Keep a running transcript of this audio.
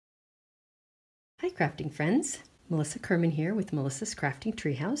Hi crafting friends, Melissa Kerman here with Melissa's Crafting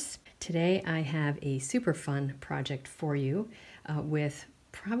Treehouse. Today I have a super fun project for you with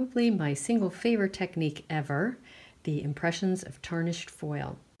probably my single favorite technique ever, the impressions of tarnished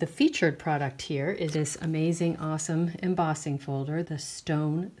foil. The featured product here is this amazing, awesome embossing folder, the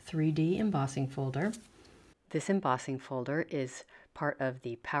Stone 3D embossing folder. This embossing folder is part of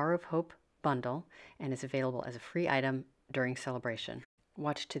the Power of Hope bundle and is available as a free item during Sale-A-Bration.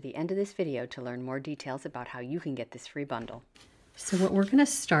 Watch to the end of this video to learn more details about how you can get this free bundle. So what we're going to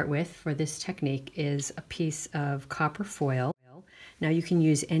start with for this technique is a piece of copper foil. Now you can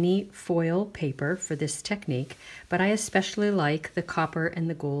use any foil paper for this technique, but I especially like the copper and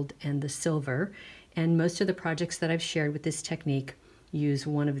the gold and the silver, and most of the projects that I've shared with this technique use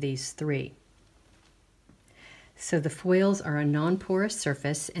one of these three. So the foils are a non-porous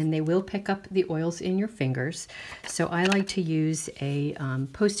surface and they will pick up the oils in your fingers. So I like to use a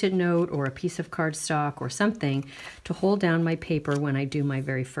Post-it note or a piece of cardstock or something to hold down my paper when I do my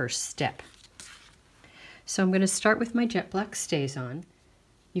very first step. So I'm going to start with my jet black StazOn.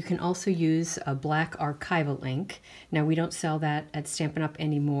 You can also use a black archival ink. Now we don't sell that at Stampin' Up!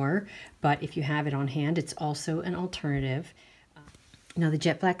 Anymore, but if you have it on hand, it's also an alternative. Now the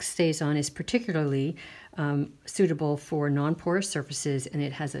jet black StazOn is particularly suitable for non-porous surfaces, and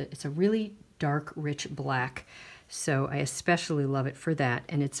it's a really dark, rich black, so I especially love it for that,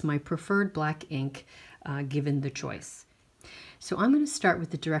 and it's my preferred black ink given the choice. So I'm going to start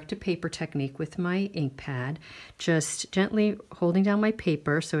with the direct-to-paper technique with my ink pad, just gently holding down my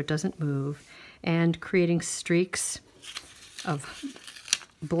paper so it doesn't move, and creating streaks of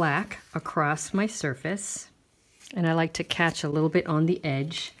black across my surface. And I like to catch a little bit on the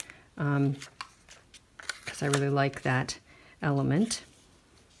edge because I really like that element.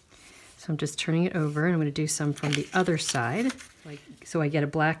 So I'm just turning it over, and I'm going to do some from the other side, so I get a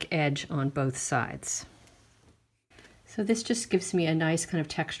black edge on both sides. So this just gives me a nice kind of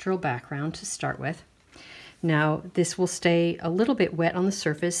textural background to start with. Now this will stay a little bit wet on the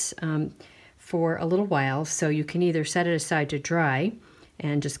surface for a little while, so you can either set it aside to dry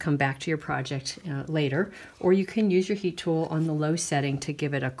and just come back to your project later, or you can use your heat tool on the low setting to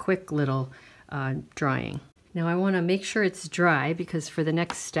give it a quick little drying. Now I want to make sure it's dry because for the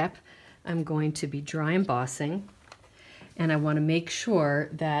next step I'm going to be dry embossing, and I want to make sure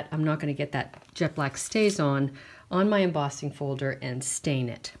that I'm not going to get that jet black StazOn on my embossing folder and stain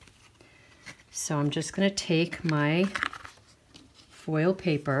it. So I'm just going to take my foil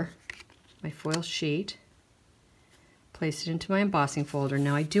paper, my foil sheet, place it into my embossing folder.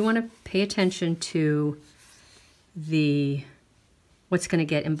 Now I do want to pay attention to what's going to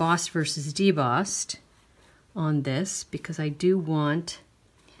get embossed versus debossed on this, because I do want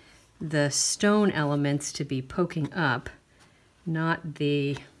the stone elements to be poking up, not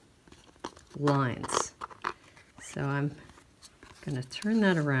the lines. So I'm going to turn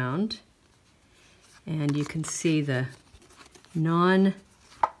that around, and you can see the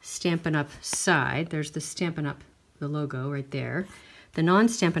non-Stampin' Up! Side. There's the Stampin' Up! The logo right there. The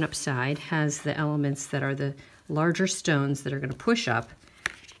non-Stampin' Up! Side has the elements that are the larger stones that are going to push up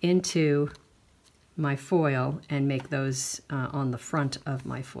into my foil and make those on the front of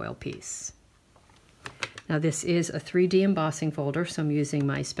my foil piece. Now this is a 3D embossing folder, so I'm using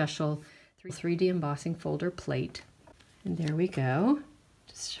my special 3D embossing folder plate. And there we go.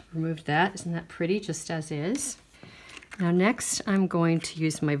 Just removed that. Isn't that pretty, just as is? Now next I'm going to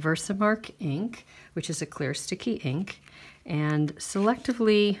use my Versamark ink, which is a clear sticky ink, and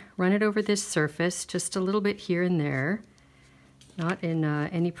selectively run it over this surface, just a little bit here and there, not in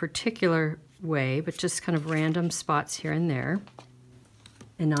any particular way, but just kind of random spots here and there.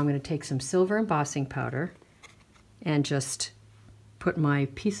 And now I'm going to take some silver embossing powder and just put my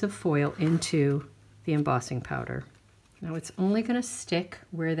piece of foil into the embossing powder. Now it's only going to stick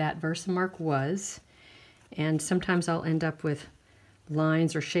where that Versamark was, and sometimes I'll end up with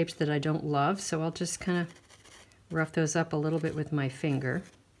lines or shapes that I don't love, so I'll just kind of rough those up a little bit with my finger.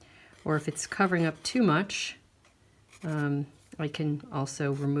 Or if it's covering up too much, I can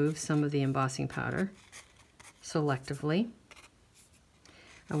also remove some of the embossing powder selectively.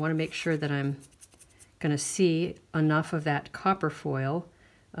 I want to make sure that I'm going to see enough of that copper foil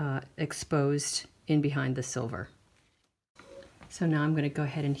exposed in behind the silver. So now I'm going to go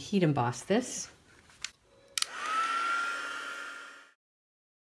ahead and heat emboss this.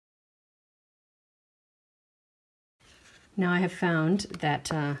 Now I have found that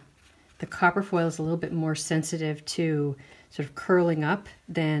the copper foil is a little bit more sensitive to sort of curling up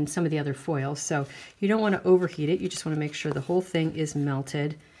than some of the other foils, so you don't want to overheat it. You just want to make sure the whole thing is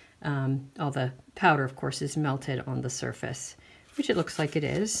melted. All the powder, of course, is melted on the surface, which it looks like it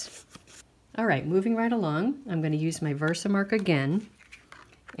is. All right, moving right along, I'm going to use my Versamark again,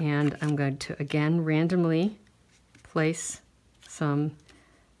 and I'm going to again randomly place some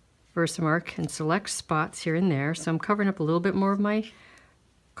Versamark in select spots here and there. So I'm covering up a little bit more of my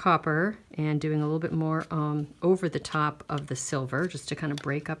copper and doing a little bit more over the top of the silver, just to kind of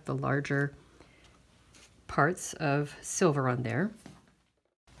break up the larger parts of silver on there.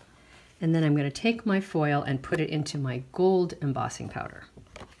 And then I'm going to take my foil and put it into my gold embossing powder.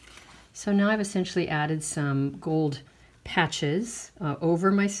 So now I've essentially added some gold patches over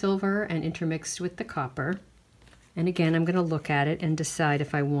my silver and intermixed with the copper. And again, I'm going to look at it and decide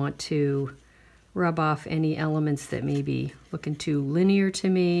if I want to rub off any elements that may be looking too linear to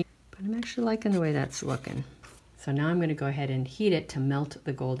me. But I'm actually liking the way that's looking. So now I'm going to go ahead and heat it to melt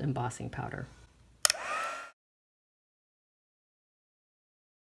the gold embossing powder.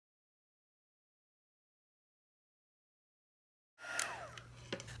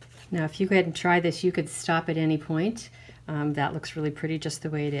 Now, if you go ahead and try this, you could stop at any point. That looks really pretty just the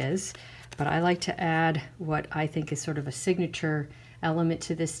way it is. But I like to add what I think is sort of a signature element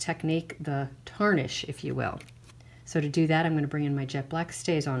to this technique, the tarnish, if you will. So to do that, I'm going to bring in my jet black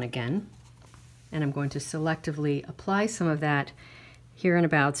StazOn again. And I'm going to selectively apply some of that here and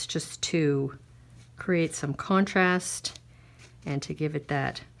abouts just to create some contrast and to give it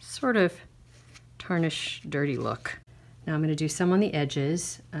that sort of tarnish, dirty look. Now I'm going to do some on the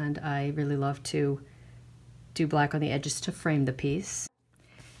edges, and I really love to do black on the edges to frame the piece.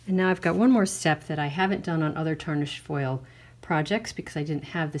 And now I've got one more step that I haven't done on other tarnished foil projects because I didn't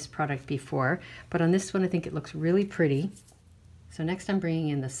have this product before, but on this one I think it looks really pretty. So next I'm bringing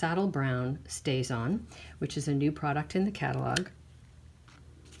in the Saddle Brown StazOn, which is a new product in the catalog.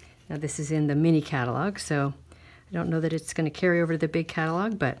 Now this is in the mini catalog, so I don't know that it's going to carry over to the big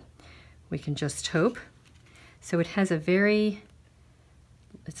catalog, but we can just hope. So it has a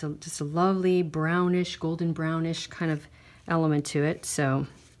just a lovely brownish, golden brownish kind of element to it. So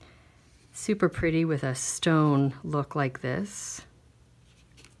super pretty with a stone look like this.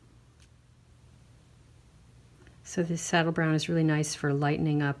 So this saddle brown is really nice for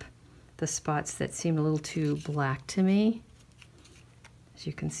lightening up the spots that seem a little too black to me. As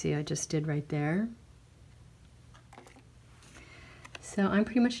you can see, I just did right there. So I'm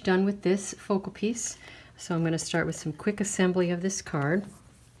pretty much done with this focal piece. So I'm going to start with some quick assembly of this card.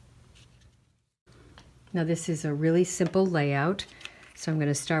 Now this is a really simple layout. So I'm going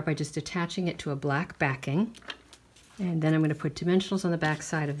to start by just attaching it to a black backing. And then I'm going to put dimensionals on the back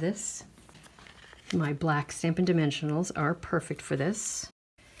side of this. My black Stampin' Dimensionals are perfect for this.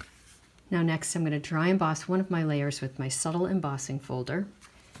 Now next I'm going to dry emboss one of my layers with my subtle embossing folder.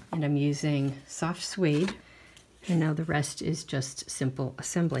 And I'm using soft suede. And now the rest is just simple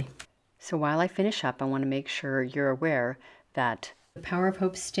assembly. So while I finish up, I want to make sure you're aware that the Power of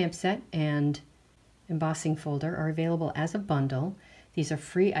Hope stamp set and embossing folder are available as a bundle. These are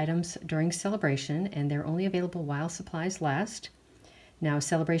free items during Sale-A-Bration, and they're only available while supplies last. Now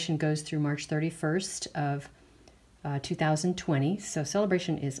Sale-A-Bration goes through March 31st of 2020, so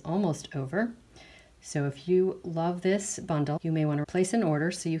Sale-A-Bration is almost over. So if you love this bundle, you may want to place an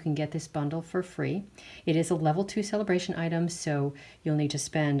order so you can get this bundle for free. It is a level 2 Sale-A-Bration item, so you'll need to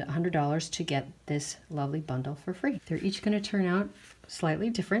spend $100 to get this lovely bundle for free. They're each going to turn out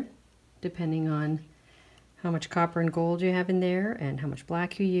slightly different depending on how much copper and gold you have in there and how much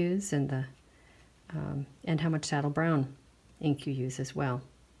black you use and how much saddle brown ink you use as well.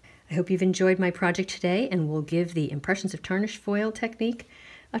 I hope you've enjoyed my project today, and we'll give the Impressions of Tarnished Foil technique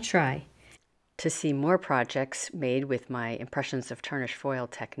a try. To see more projects made with my Impressions of Tarnished Foil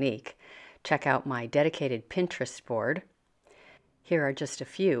technique, check out my dedicated Pinterest board. Here are just a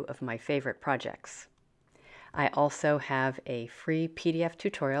few of my favorite projects. I also have a free PDF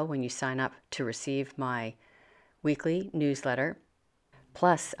tutorial when you sign up to receive my weekly newsletter.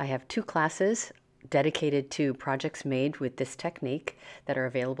 Plus, I have 2 classes dedicated to projects made with this technique that are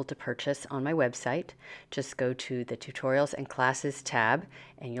available to purchase on my website. Just go to the Tutorials and Classes tab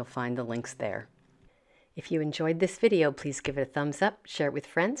and you'll find the links there. If you enjoyed this video, please give it a thumbs up, share it with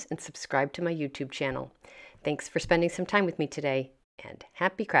friends, and subscribe to my YouTube channel. Thanks for spending some time with me today, and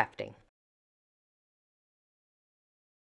happy crafting!